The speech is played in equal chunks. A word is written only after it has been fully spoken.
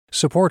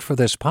Support for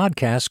this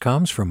podcast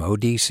comes from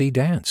ODC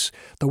Dance.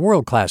 The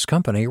world-class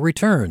company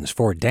returns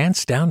for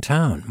Dance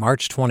Downtown,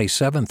 March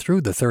 27th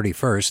through the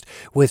 31st,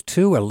 with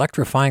 2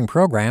 electrifying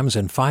programs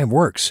and 5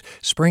 works,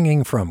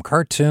 springing from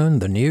cartoon,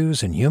 the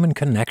news, and human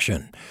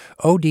connection.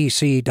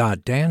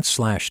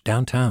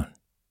 odc.dance/downtown.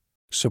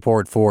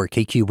 Support for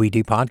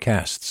KQED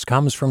podcasts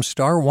comes from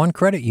Star One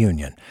Credit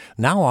Union,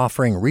 now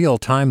offering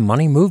real-time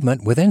money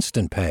movement with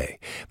Instant Pay.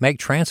 Make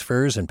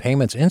transfers and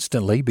payments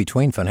instantly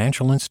between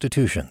financial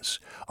institutions,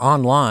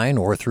 online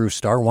or through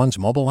Star One's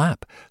mobile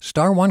app.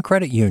 Star One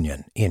Credit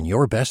Union, in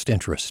your best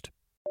interest.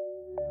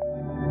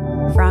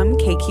 From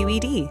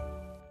KQED.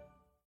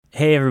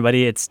 Hey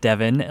everybody, it's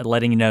Devin,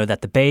 letting you know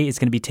that the Bay is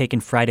going to be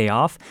taking Friday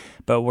off,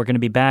 but we're going to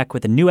be back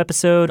with a new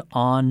episode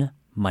on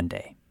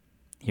Monday.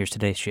 Here's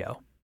today's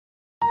show.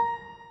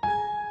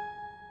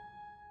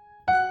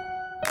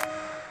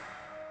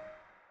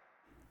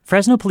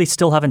 Fresno police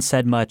still haven't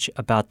said much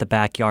about the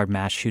backyard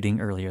mass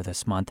shooting earlier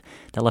this month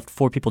that left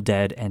 4 people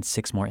dead and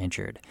 6 more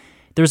injured.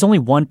 There was only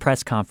one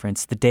press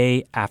conference the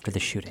day after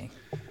the shooting.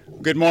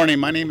 Good morning.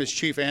 My name is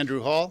Chief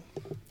Andrew Hall.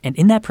 And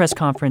in that press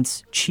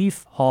conference,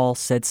 Chief Hall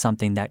said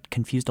something that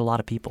confused a lot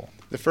of people.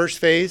 The first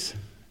phase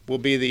will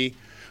be the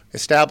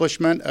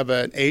establishment of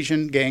an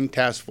Asian gang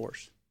task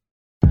force.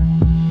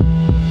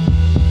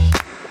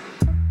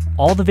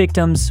 All the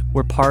victims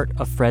were part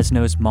of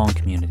Fresno's Hmong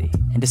community.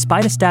 And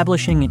despite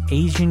establishing an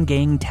Asian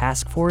gang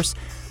task force,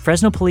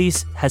 Fresno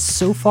police has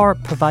so far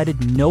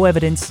provided no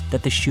evidence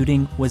that the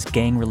shooting was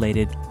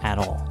gang-related at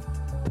all.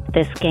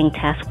 This gang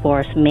task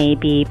force may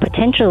be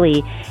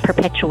potentially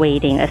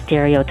perpetuating a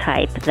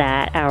stereotype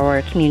that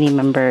our community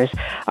members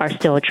are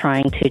still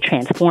trying to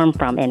transform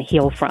from and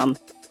heal from.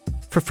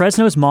 For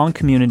Fresno's Hmong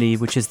community,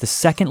 which is the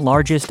second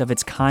largest of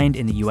its kind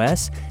in the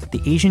U.S.,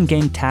 the Asian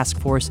Gang Task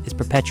Force is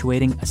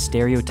perpetuating a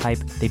stereotype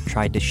they've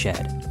tried to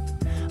shed.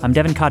 I'm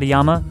Devin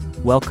Katayama.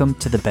 Welcome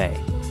to the Bay.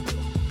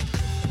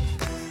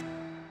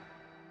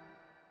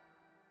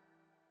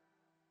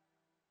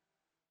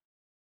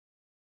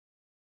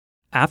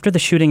 After the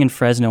shooting in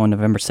Fresno on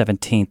November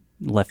 17th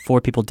left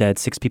 4 people dead,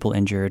 6 people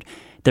injured,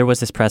 there was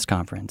this press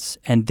conference.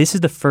 And this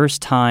is the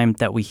first time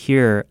that we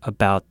hear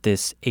about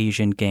this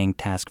Asian gang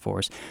task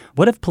force.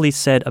 What have police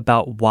said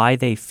about why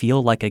they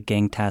feel like a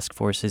gang task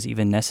force is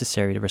even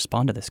necessary to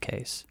respond to this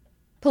case?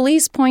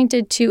 Police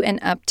pointed to an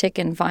uptick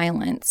in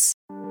violence.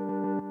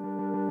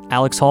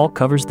 Alex Hall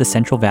covers the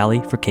Central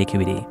Valley for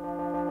KQED.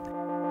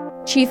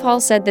 Chief Hall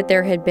said that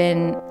there had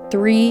been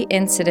 3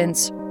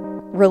 incidents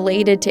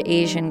related to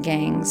Asian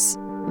gangs,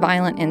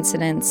 violent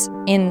incidents,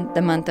 in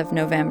the month of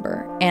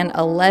November, and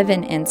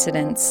 11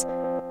 incidents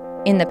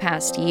in the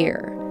past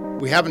year.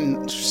 We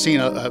haven't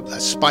seen a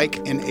spike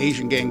in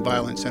Asian gang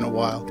violence in a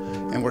while,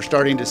 and we're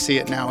starting to see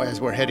it now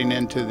as we're heading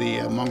into the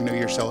Hmong New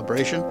Year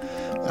celebration.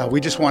 We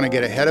just want to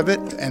get ahead of it,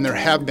 and there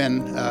have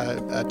been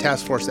a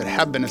task force that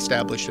have been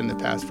established in the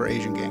past for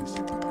Asian gangs.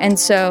 And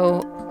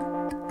so,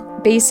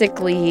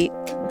 basically,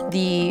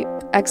 the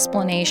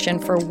explanation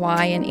for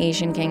why an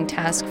Asian gang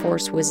task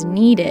force was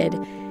needed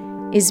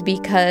is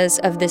because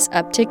of this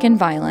uptick in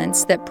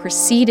violence that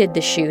preceded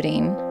the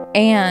shooting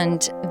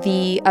and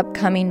the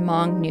upcoming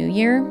Hmong New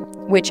Year,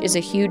 which is a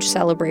huge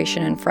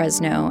celebration in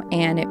Fresno,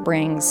 and it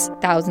brings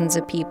thousands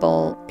of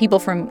people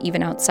from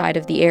even outside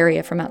of the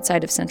area, from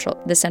outside of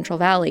the Central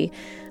Valley.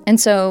 And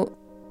so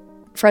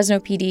Fresno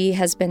PD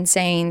has been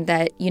saying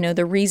that,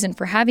 the reason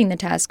for having the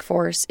task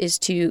force is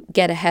to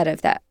get ahead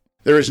of that.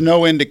 There is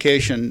no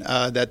indication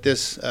that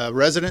this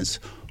residence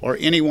or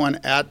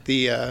anyone at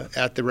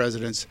the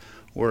residence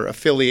were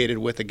affiliated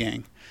with a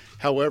gang.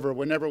 However,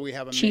 whenever we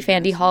have a Chief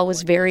Andy Hall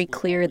was very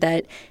clear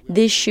that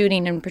this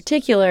shooting in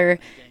particular,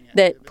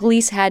 that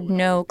police had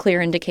no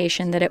clear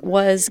indication that it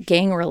was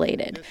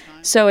gang-related.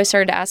 So I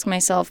started to ask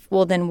myself,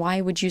 well, then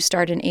why would you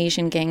start an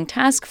Asian gang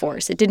task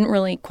force? It didn't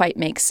really quite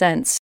make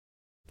sense.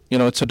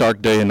 It's a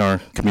dark day in our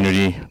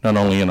community, not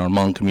only in our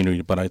Hmong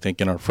community, but I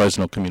think in our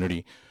Fresno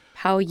community.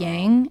 Hao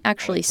Yang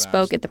actually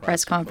spoke at the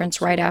press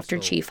conference right after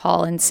Chief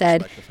Hall and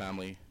said,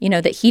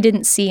 that he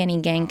didn't see any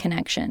gang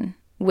connection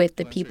with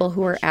the people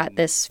who were at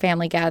this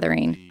family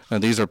gathering.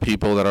 These are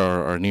people that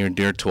are near and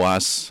dear to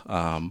us.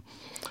 I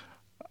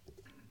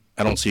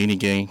don't see any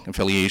gang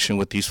affiliation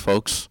with these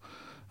folks.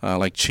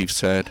 Like Chief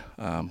said,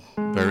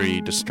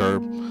 very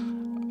disturbed.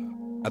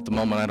 At the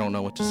moment, I don't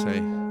know what to say.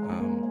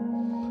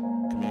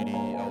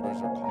 Community elders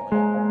are calling.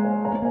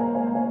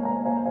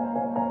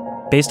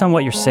 Based on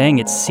what you're saying,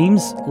 it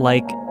seems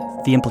like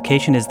the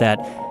implication is that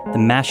the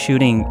mass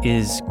shooting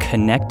is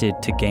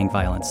connected to gang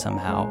violence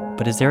somehow.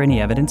 But is there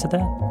any evidence of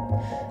that?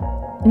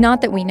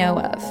 Not that we know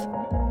of.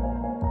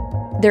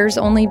 There's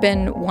only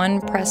been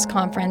one press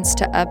conference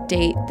to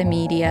update the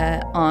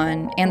media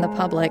and the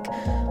public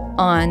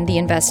on the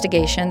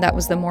investigation. That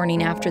was the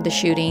morning after the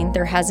shooting.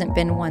 There hasn't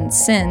been one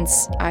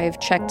since. I've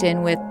checked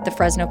in with the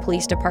Fresno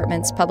Police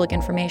Department's public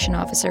information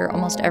officer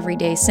almost every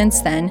day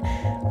since then.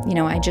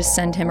 I just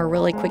send him a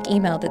really quick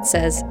email that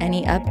says,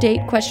 "Any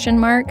update?" ?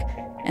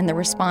 And the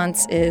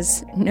response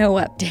is, "No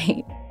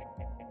update."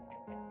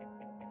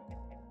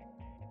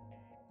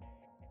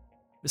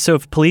 So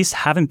if police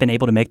haven't been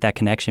able to make that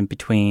connection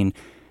between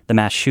the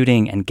mass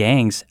shooting and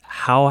gangs,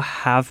 how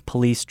have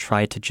police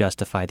tried to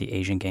justify the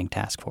Asian Gang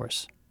Task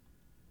Force?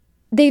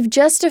 They've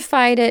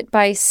justified it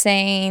by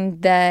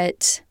saying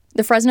that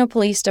the Fresno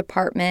Police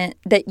Department,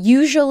 that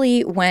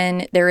usually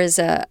when there is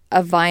a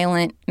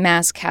violent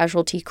mass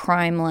casualty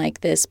crime like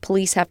this,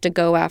 police have to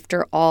go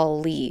after all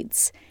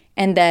leads.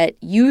 And that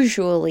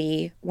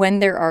usually when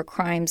there are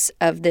crimes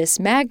of this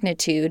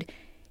magnitude,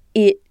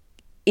 it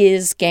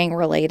is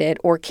gang-related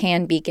or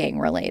can be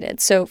gang-related.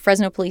 So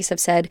Fresno police have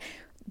said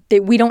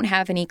that we don't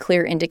have any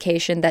clear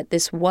indication that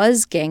this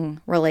was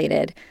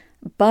gang-related,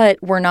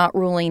 but we're not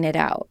ruling it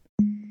out.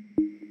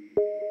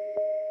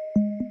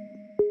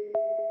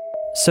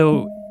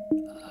 So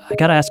I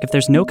got to ask, if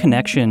there's no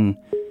connection,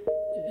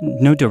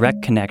 no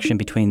direct connection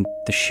between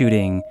the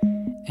shooting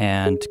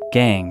and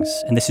gangs,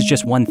 and this is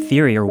just one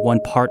theory or one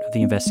part of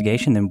the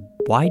investigation, then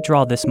why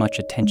draw this much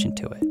attention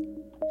to it?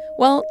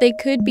 Well, they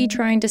could be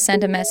trying to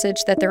send a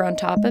message that they're on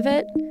top of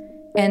it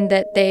and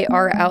that they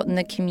are out in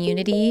the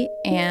community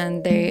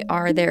and they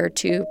are there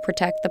to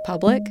protect the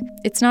public.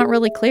 It's not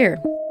really clear.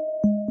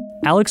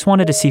 Alex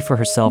wanted to see for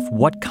herself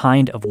what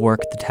kind of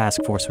work the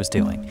task force was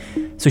doing.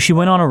 So she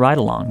went on a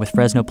ride-along with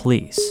Fresno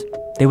police.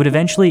 They would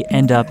eventually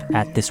end up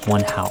at this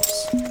one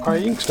house. All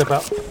right, you can step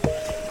out.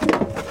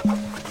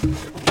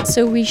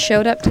 So we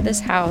showed up to this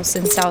house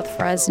in South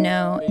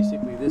Fresno.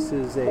 Basically, this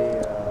is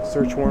a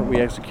search warrant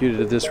we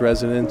executed at this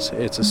residence.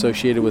 It's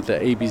associated with the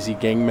ABZ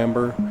gang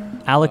member.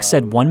 Alex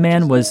said one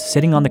man was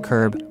sitting on the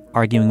curb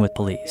arguing with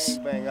police.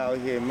 Bang out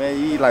here,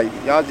 man.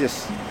 Y'all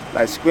just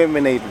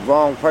discriminate the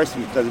wrong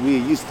person because we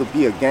used to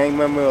be a gang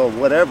member or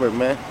whatever,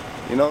 man.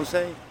 You know what I'm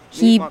saying?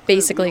 He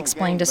basically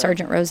explained to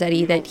Sergeant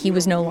Rossetti that he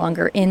was no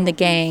longer in the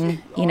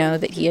gang,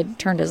 that he had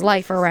turned his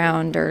life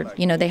around, or,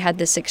 they had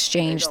this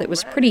exchange that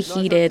was pretty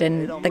heated,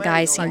 and the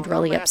guy seemed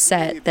really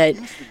upset that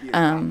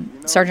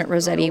Sergeant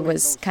Rossetti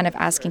was kind of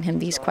asking him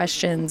these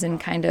questions and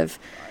kind of,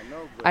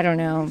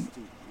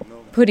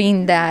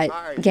 putting that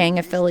gang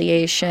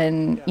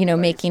affiliation,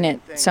 making it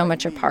so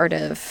much a part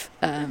of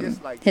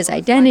his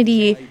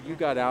identity. You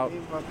got out.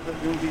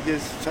 We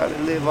just try to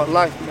live our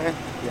life, man.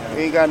 Yeah.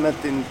 We ain't got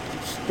nothing.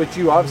 But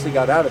you obviously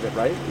got out of it,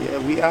 right? Yeah,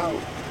 we out.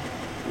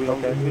 We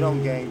don't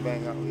gang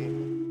bang out here.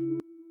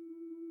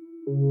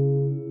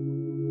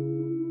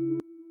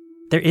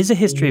 There is a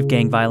history of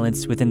gang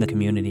violence within the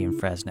community in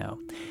Fresno.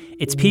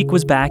 Its peak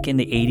was back in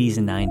the 80s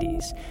and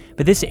 90s,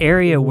 but this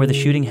area where the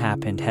shooting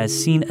happened has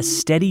seen a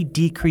steady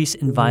decrease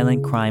in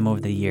violent crime over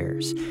the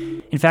years.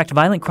 In fact,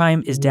 violent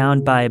crime is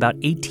down by about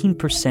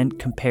 18%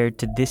 compared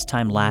to this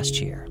time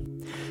last year.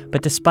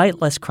 But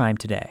despite less crime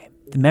today,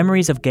 the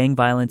memories of gang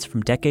violence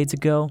from decades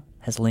ago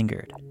has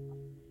lingered.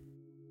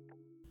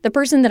 The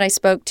person that I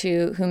spoke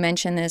to who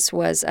mentioned this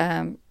was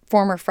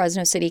former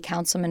Fresno City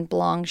Councilman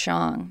Blong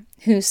Zhang,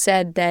 who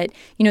said that,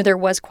 there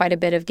was quite a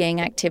bit of gang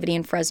activity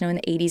in Fresno in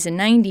the 80s and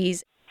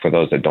 90s. For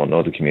those that don't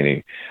know the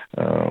community,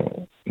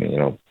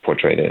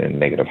 portrayed it in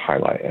negative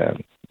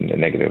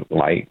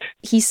light.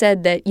 He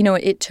said that,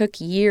 it took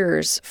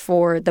years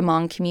for the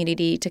Hmong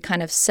community to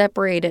kind of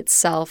separate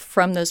itself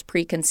from those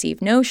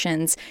preconceived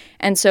notions.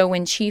 And so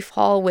when Chief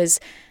Hall was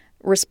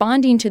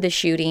responding to the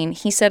shooting,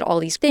 he said all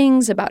these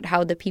things about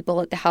how the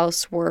people at the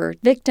house were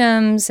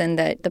victims and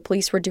that the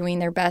police were doing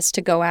their best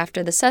to go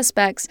after the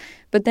suspects.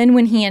 But then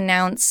when he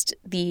announced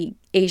the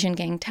Asian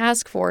Gang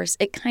Task Force,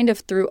 it kind of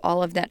threw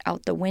all of that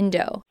out the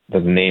window. The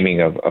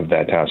naming of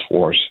that task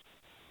force,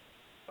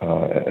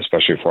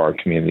 especially for our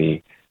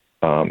community,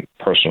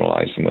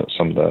 personalized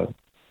some of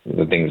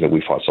the things that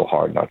we fought so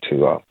hard not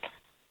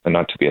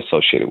to be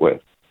associated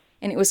with.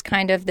 And it was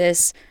kind of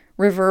this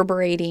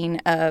reverberating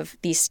of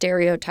these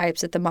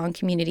stereotypes that the Hmong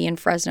community in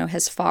Fresno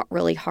has fought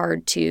really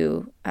hard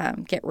to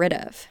get rid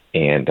of.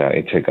 And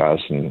it took us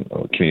and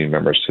community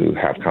members to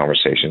have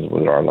conversations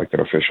with our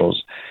elected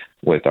officials,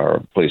 with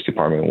our police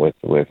department,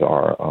 with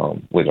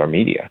our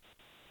media,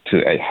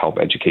 to help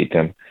educate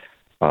them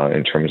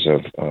in terms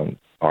of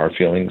our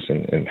feelings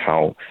and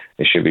how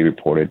it should be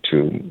reported,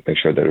 to make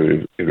sure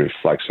that it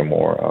reflects a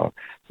more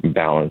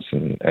balanced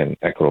and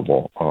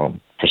equitable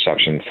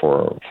perception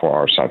for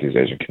our Southeast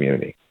Asian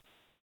community.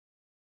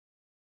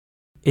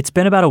 It's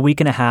been about a week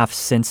and a half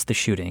since the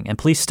shooting, and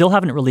police still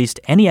haven't released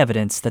any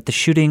evidence that the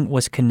shooting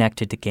was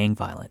connected to gang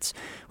violence,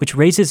 which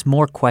raises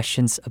more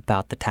questions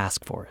about the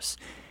task force.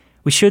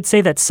 We should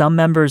say that some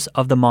members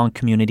of the Hmong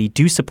community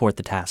do support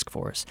the task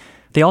force.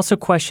 They also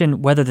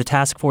question whether the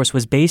task force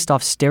was based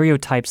off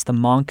stereotypes the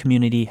Hmong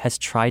community has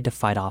tried to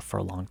fight off for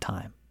a long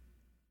time.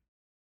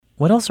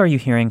 What else are you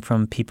hearing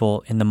from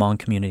people in the Hmong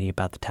community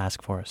about the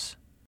task force?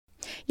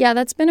 Yeah,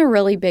 that's been a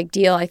really big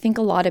deal. I think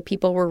a lot of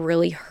people were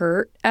really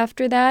hurt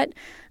after that.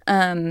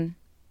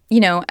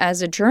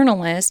 As a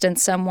journalist and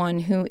someone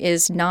who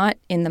is not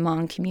in the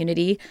Hmong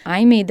community,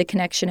 I made the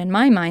connection in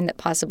my mind that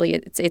possibly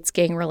it's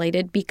gang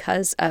related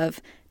because of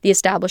the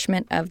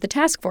establishment of the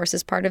task force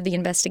as part of the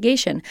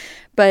investigation.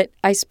 But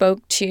I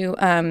spoke to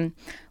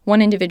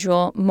one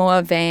individual,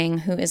 Moa Vang,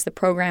 who is the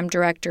program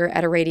director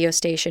at a radio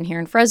station here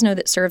in Fresno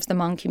that serves the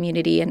Hmong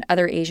community and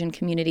other Asian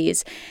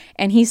communities.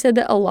 And he said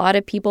that a lot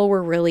of people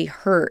were really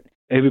hurt.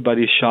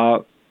 Everybody's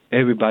shocked.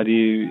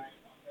 Everybody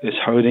is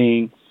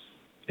hurting.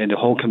 And the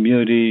whole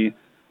community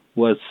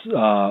was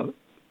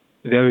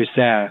very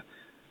sad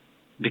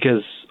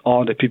because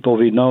all the people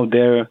we know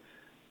there,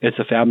 it's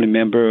a family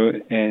member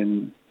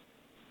and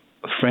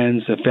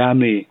friends and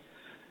family,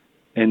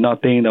 and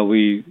nothing that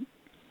we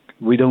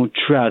don't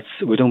trust,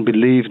 we don't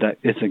believe that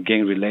it's a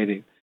gang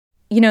related.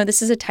 You know,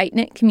 this is a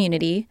tight-knit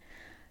community.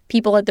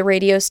 People at the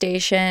radio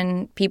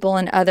station, people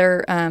in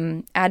other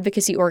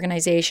advocacy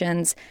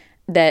organizations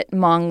that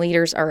Hmong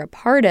leaders are a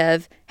part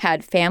of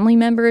had family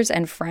members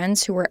and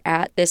friends who were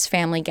at this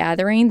family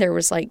gathering. There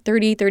was like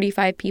 30,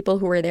 35 people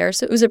who were there.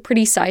 So it was a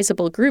pretty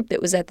sizable group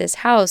that was at this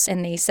house.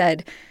 And they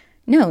said,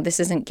 no, this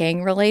isn't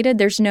gang related.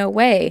 There's no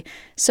way.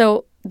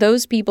 So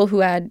those people who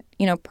had,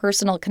 you know,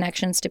 personal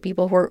connections to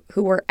people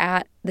who were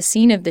at the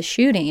scene of the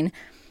shooting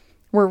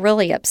were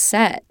really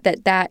upset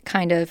that that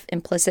kind of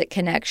implicit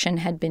connection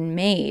had been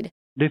made.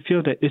 They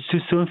feel that it's too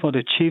soon for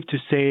the chief to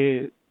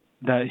say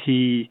that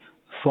he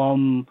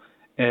formed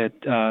a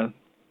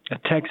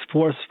task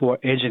force for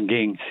Asian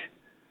gangs.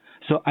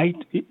 So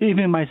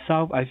even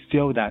myself, I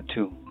feel that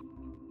too.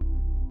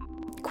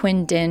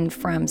 Quinn Din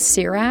from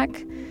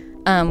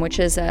CIRAC, which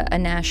is a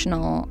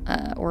national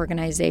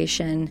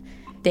organization,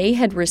 they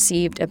had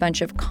received a bunch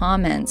of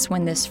comments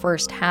when this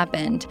first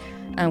happened,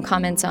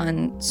 comments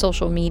on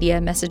social media,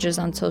 messages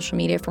on social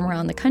media from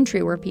around the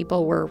country where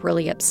people were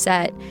really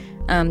upset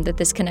that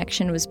this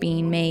connection was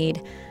being made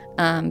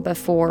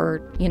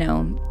before, you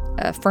know,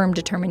 a firm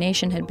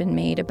determination had been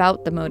made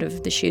about the motive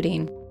of the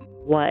shooting.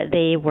 What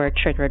they were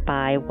triggered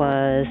by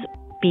was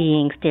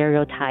being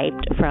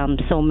stereotyped from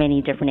so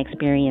many different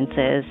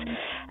experiences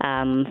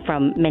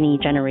from many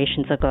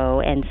generations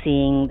ago, and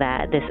seeing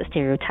that this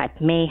stereotype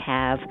may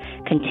have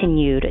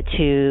continued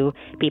to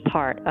be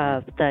part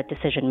of the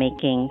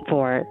decision-making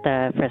for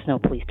the Fresno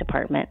Police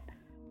Department.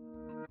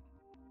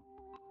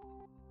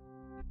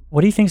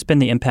 What do you think has been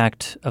the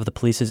impact of the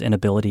police's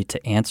inability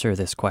to answer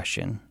this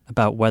question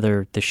about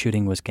whether the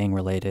shooting was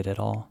gang-related at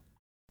all?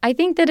 I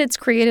think that it's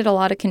created a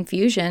lot of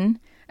confusion.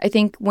 I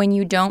think when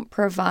you don't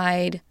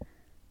provide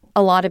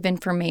a lot of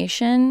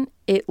information,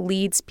 it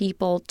leads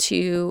people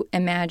to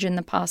imagine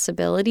the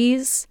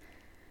possibilities.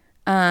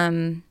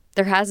 There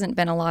hasn't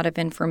been a lot of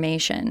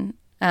information.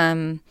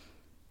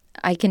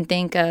 I can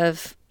think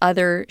of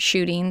other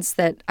shootings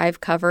that I've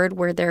covered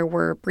where there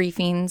were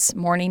briefings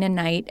morning and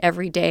night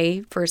every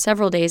day for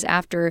several days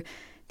after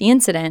the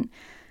incident.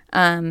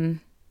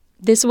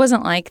 This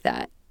wasn't like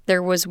that.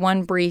 There was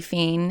one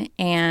briefing,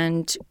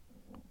 and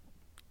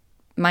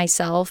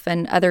myself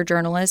and other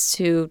journalists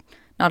who,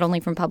 not only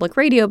from public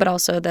radio, but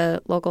also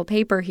the local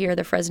paper here,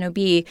 the Fresno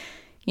Bee,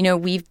 you know,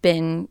 we've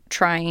been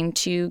trying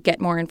to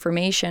get more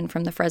information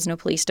from the Fresno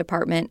Police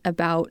Department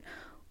about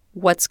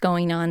what's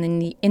going on in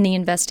the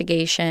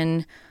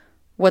investigation,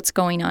 what's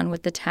going on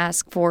with the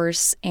task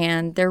force,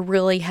 and there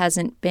really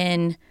hasn't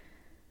been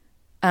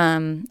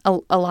a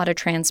lot of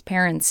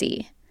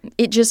transparency.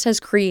 It just has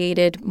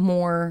created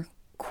more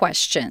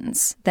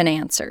questions than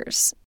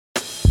answers.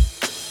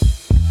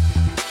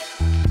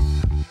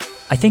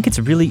 I think it's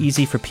really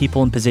easy for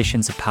people in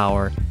positions of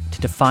power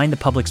to define the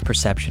public's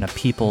perception of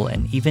people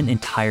and even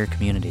entire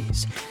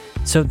communities.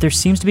 So there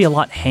seems to be a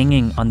lot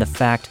hanging on the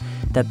fact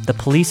that the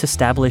police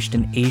established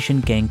an Asian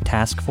gang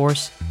task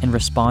force in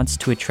response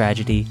to a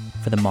tragedy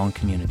for the Hmong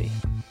community.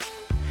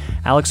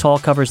 Alex Hall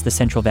covers the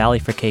Central Valley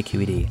for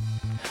KQED.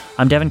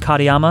 I'm Devin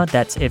Katayama.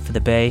 That's it for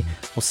the Bay.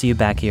 We'll see you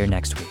back here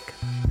next week.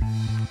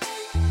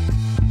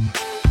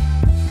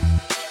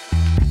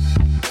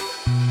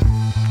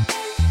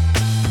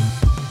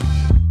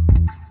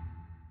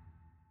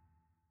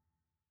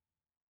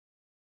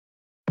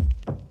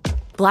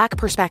 Black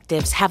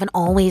perspectives haven't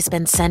always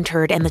been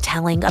centered in the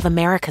telling of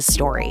America's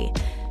story.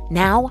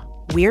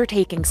 Now, we're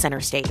taking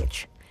center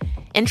stage.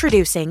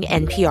 Introducing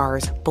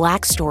NPR's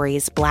Black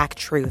Stories, Black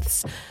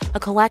Truths, a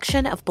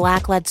collection of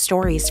Black-led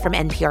stories from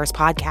NPR's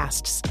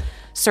podcasts.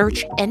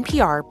 Search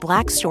NPR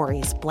Black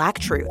Stories, Black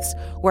Truths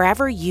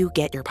wherever you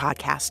get your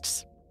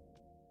podcasts.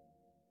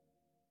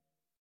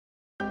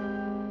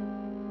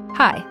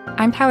 Hi,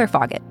 I'm Tyler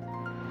Foggett.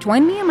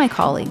 Join me and my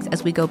colleagues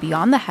as we go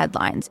beyond the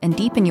headlines and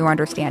deepen your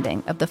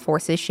understanding of the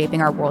forces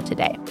shaping our world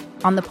today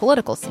on The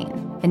Political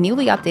Scene, a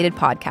newly updated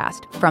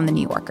podcast from The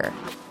New Yorker.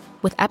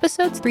 With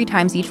episodes 3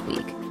 times each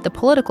week, The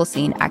Political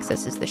Scene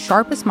accesses the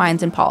sharpest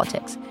minds in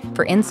politics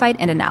for insight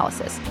and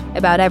analysis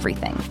about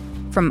everything,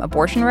 from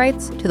abortion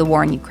rights to the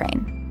war in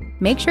Ukraine.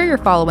 Make sure you're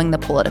following The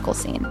Political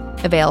Scene,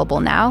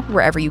 available now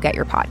wherever you get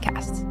your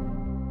podcasts.